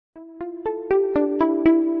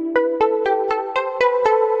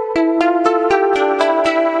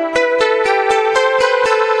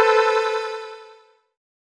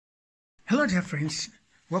Hello dear friends,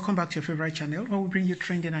 welcome back to your favorite channel where we bring you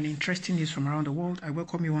trending and interesting news from around the world. I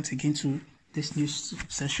welcome you once again to this news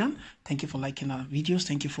session. Thank you for liking our videos.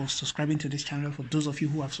 Thank you for subscribing to this channel. For those of you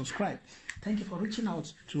who have subscribed, thank you for reaching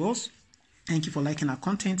out to us. Thank you for liking our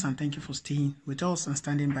content, and thank you for staying with us and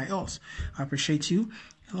standing by us. I appreciate you.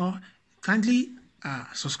 Kindly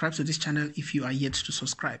subscribe to this channel if you are yet to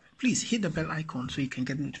subscribe. Please hit the bell icon so you can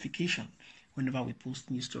get notification whenever we post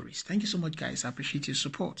new stories. Thank you so much, guys. I appreciate your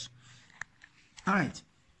support. All right.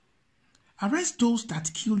 Arrest those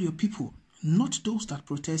that kill your people, not those that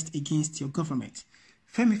protest against your government.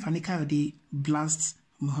 Fani-Kayode blasts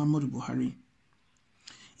Muhammadu Buhari.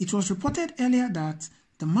 It was reported earlier that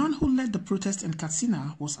the man who led the protest in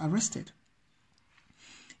Katsina was arrested.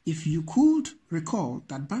 If you could recall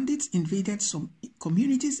that bandits invaded some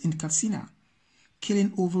communities in Katsina,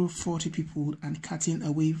 killing over 40 people and cutting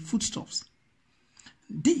away foodstuffs.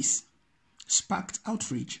 This sparked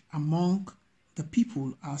outrage among the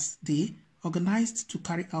people as they organized to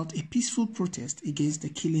carry out a peaceful protest against the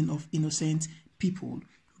killing of innocent people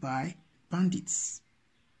by bandits.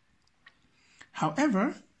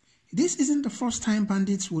 However, this isn't the first time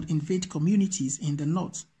bandits would invade communities in the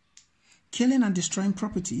north, killing and destroying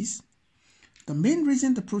properties. The main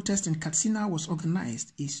reason the protest in Katsina was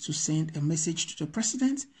organized is to send a message to the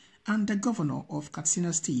president and the governor of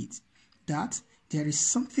Katsina state that there is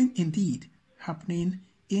something indeed happening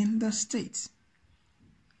in the state.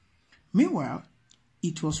 Meanwhile,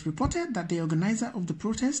 it was reported that the organizer of the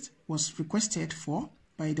protest was requested for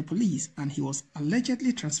by the police and he was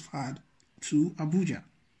allegedly transferred to Abuja,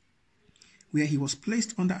 where he was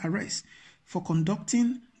placed under arrest for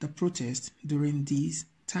conducting the protest during these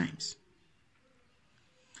times.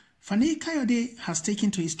 Fani-Kayode has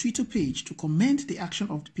taken to his Twitter page to commend the action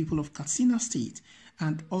of the people of Katsina State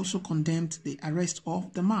and also condemned the arrest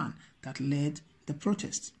of the man that led the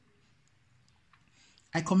protest.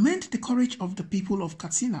 I commend the courage of the people of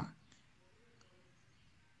Katsina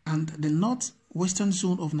and the northwestern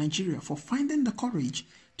zone of Nigeria for finding the courage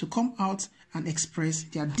to come out and express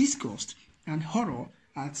their disgust and horror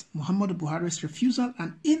at Muhammadu Buhari's refusal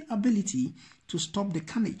and inability to stop the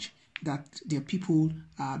carnage that their people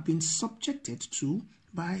are being subjected to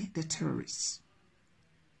by the terrorists.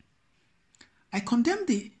 I condemn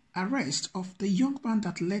the arrest of the young man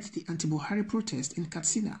that led the anti-Buhari protest in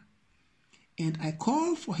Katsina, and I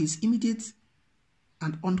call for his immediate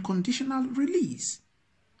and unconditional release.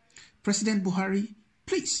 President Buhari,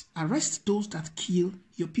 please arrest those that kill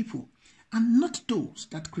your people and not those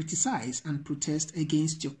that criticize and protest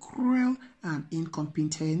against your cruel and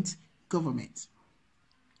incompetent government.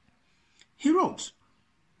 He wrote,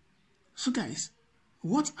 so guys,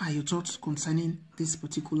 what are your thoughts concerning this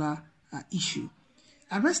particular issue?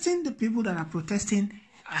 Arresting the people that are protesting,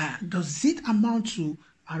 does it amount to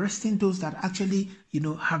arresting those that actually,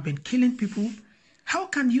 have been killing people? How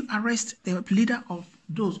can you arrest the leader of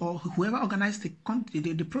those or whoever organized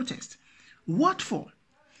the protest? What for?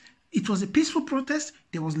 It was a peaceful protest.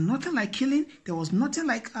 There was nothing like killing. There was nothing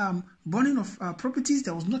like burning of properties.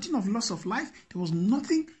 There was nothing of loss of life. There was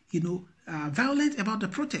nothing, violent about the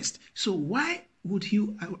protest. So why would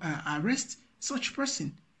you arrest such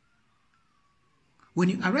person? When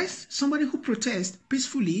you arrest somebody who protests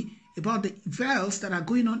peacefully about the violence that are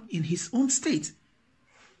going on in his own state,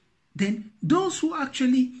 then those who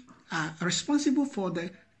actually are responsible for the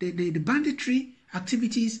banditry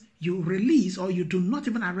activities, you release or you do not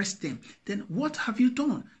even arrest them. Then what have you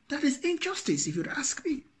done? That is injustice, if you'd ask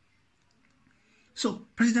me. So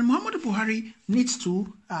President Muhammadu Buhari needs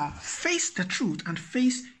to face the truth and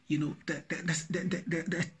face, the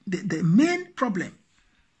main problem,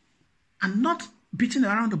 and not beating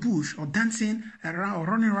around the bush or dancing around or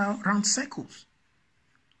running around circles.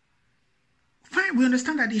 Fine, we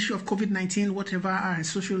understand that issue of COVID-19, whatever,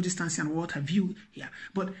 social distancing and what have you here.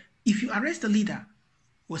 But if you arrest the leader,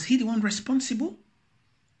 was he the one responsible?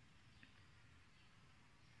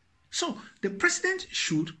 So the president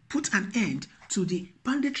should put an end to the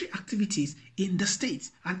banditry activities in the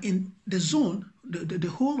state and in the zone, the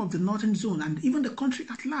whole of the northern zone and even the country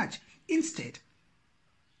at large, instead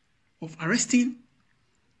of arresting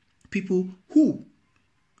people who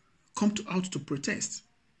come out to protest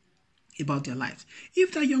about their lives.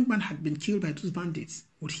 If that young man had been killed by those bandits,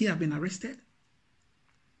 would he have been arrested?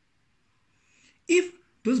 If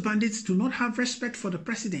those bandits do not have respect for the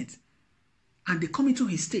president and they come into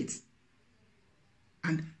his state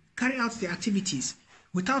and carry out their activities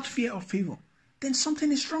without fear or favor, then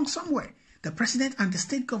something is wrong somewhere. The president and the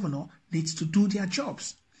state governor needs to do their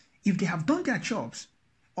jobs. If they have done their jobs,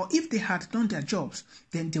 or if they had done their jobs,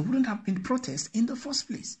 then there wouldn't have been protests in the first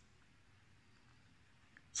place.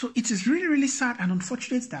 So it is really, really sad and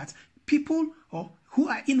unfortunate that people who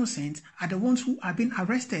are innocent are the ones who are being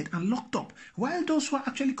arrested and locked up, while those who are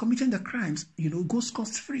actually committing the crimes, go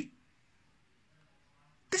scot-free.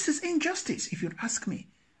 This is injustice, if you'd ask me.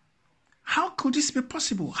 How could this be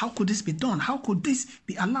possible? How could this be done? How could this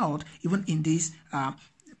be allowed even in this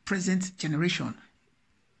present generation?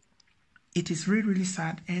 It is really, really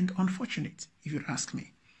sad and unfortunate, if you'd ask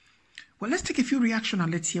me. Well, let's take a few reactions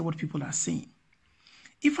and let's hear what people are saying.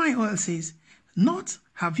 Ifeanyi Oil says,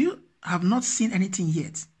 have not seen anything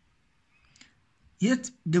yet. Yet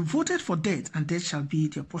they voted for death, and death shall be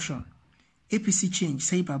their portion. APC change,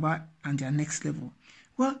 say Baba, and their next level.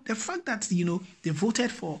 Well, the fact that, they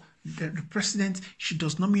voted for the president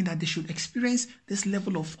does not mean that they should experience this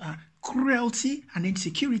level of cruelty and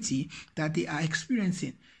insecurity that they are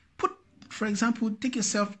experiencing. For example, put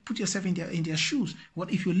yourself in their shoes.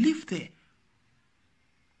 What if you live there?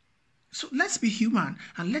 So let's be human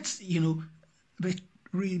and let's,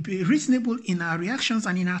 be reasonable in our reactions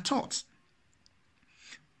and in our thoughts.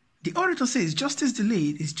 The orator says, justice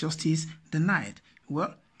delayed is justice denied.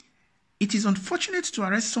 Well, it is unfortunate to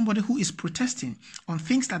arrest somebody who is protesting on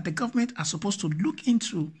things that the government are supposed to look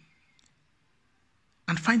into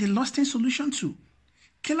and find a lasting solution to.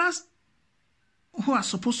 Killers who are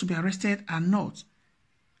supposed to be arrested are not.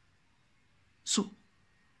 So,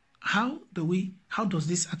 how does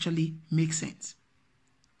this actually make sense?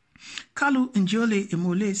 Kalu Njole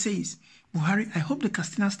Emole says, Buhari, I hope the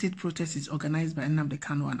Katsina state protest is organized by Nnamdi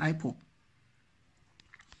Kanu and IPOB.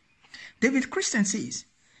 David Christian says,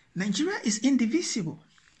 Nigeria is indivisible.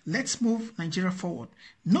 Let's move Nigeria forward.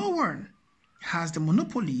 No one has the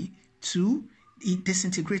monopoly to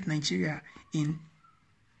disintegrate Nigeria in.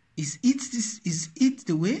 Is it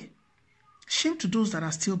the way? Shame to those that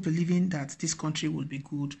are still believing that this country will be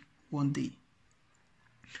good one day.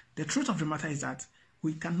 The truth of the matter is that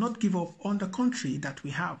we cannot give up on the country that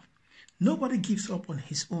we have. Nobody gives up on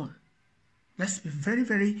his own. Let's be very,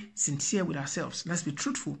 very sincere with ourselves. Let's be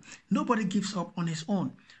truthful. Nobody gives up on his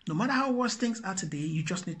own. No matter how worse things are today, you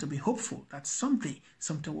just need to be hopeful that someday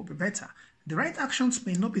something will be better. The right actions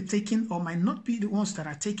may not be taken or might not be the ones that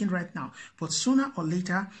are taken right now. But sooner or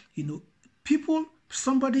later,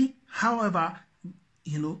 however,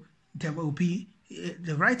 there will be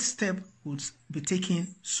the right step would be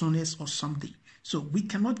taken soonest or someday. So we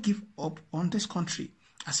cannot give up on this country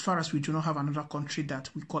as far as we do not have another country that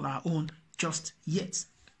we call our own just yet.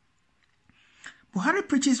 Buhari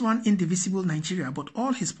preaches one indivisible Nigeria, but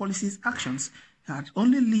all his policies, actions that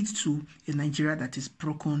only lead to a Nigeria that is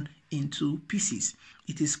broken into pieces.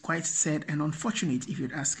 It is quite sad and unfortunate, if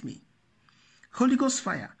you'd ask me. Holy Ghost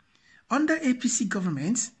fire. Under APC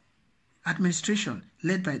government administration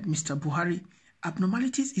led by Mr. Buhari,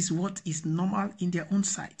 abnormalities is what is normal in their own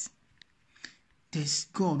sight. There's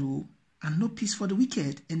God and no peace for the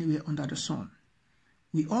wicked anywhere under the sun.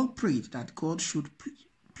 We all prayed that God should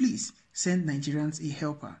please send Nigerians a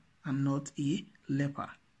helper and not a leper.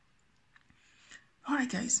 All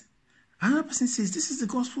right, guys. Another person says, this is the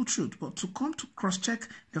gospel truth, but to come to cross-check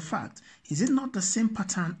the fact, is it not the same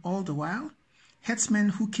pattern all the while? Herdsmen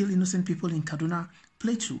who kill innocent people in Kaduna,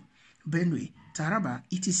 Plateau, Benue, Taraba,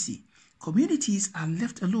 etc. Communities are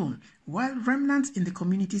left alone, while remnants in the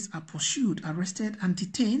communities are pursued, arrested, and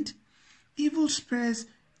detained. Evil spares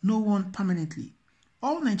no one permanently.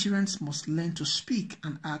 All Nigerians must learn to speak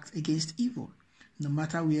and act against evil, no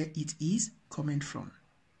matter where it is coming from.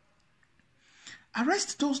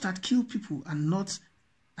 Arrest those that kill people and not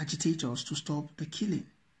agitators to stop the killing.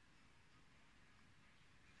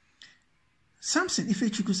 Samson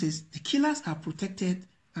Ifechukwu says, the killers are protected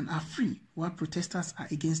and are free, while protesters are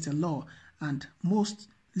against the law and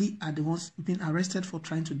mostly are the ones being arrested for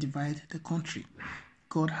trying to divide the country.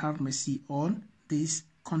 God have mercy on these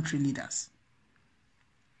country leaders.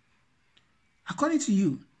 According to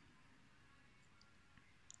you,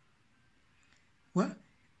 well,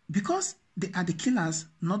 because they are the killers,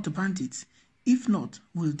 not the bandits. If not,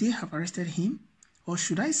 will they have arrested him? Or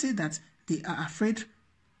should I say that they are afraid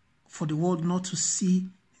for the world not to see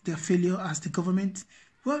their failure as the government?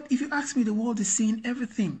 Well, if you ask me, the world is seeing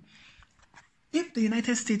everything. If the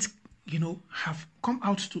United States, have come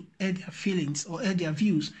out to air their feelings or air their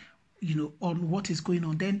views, on what is going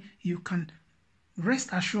on, then you can rest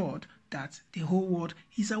assured that the whole world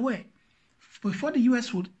is aware. Before the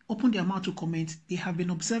US would open their mouth to comment, they have been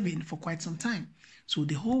observing for quite some time. So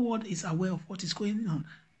the whole world is aware of what is going on.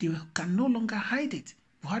 They can no longer hide it.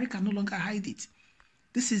 Buhari can no longer hide it.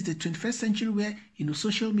 This is the 21st century where,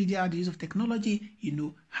 social media, the use of technology,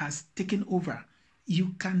 has taken over.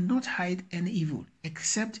 You cannot hide any evil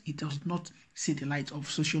except it does not see the light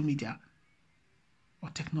of social media. or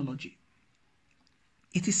technology.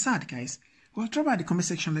 It is sad, guys. Well, drop by the comment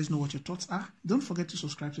section. Let's know what your thoughts are. Don't forget to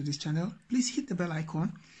subscribe to this channel. Please hit the bell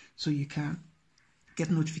icon so you can get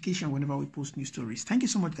notification whenever we post new stories. Thank you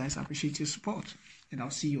so much, guys. I appreciate your support, and I'll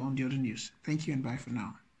see you on the other news. Thank you and bye for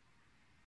now.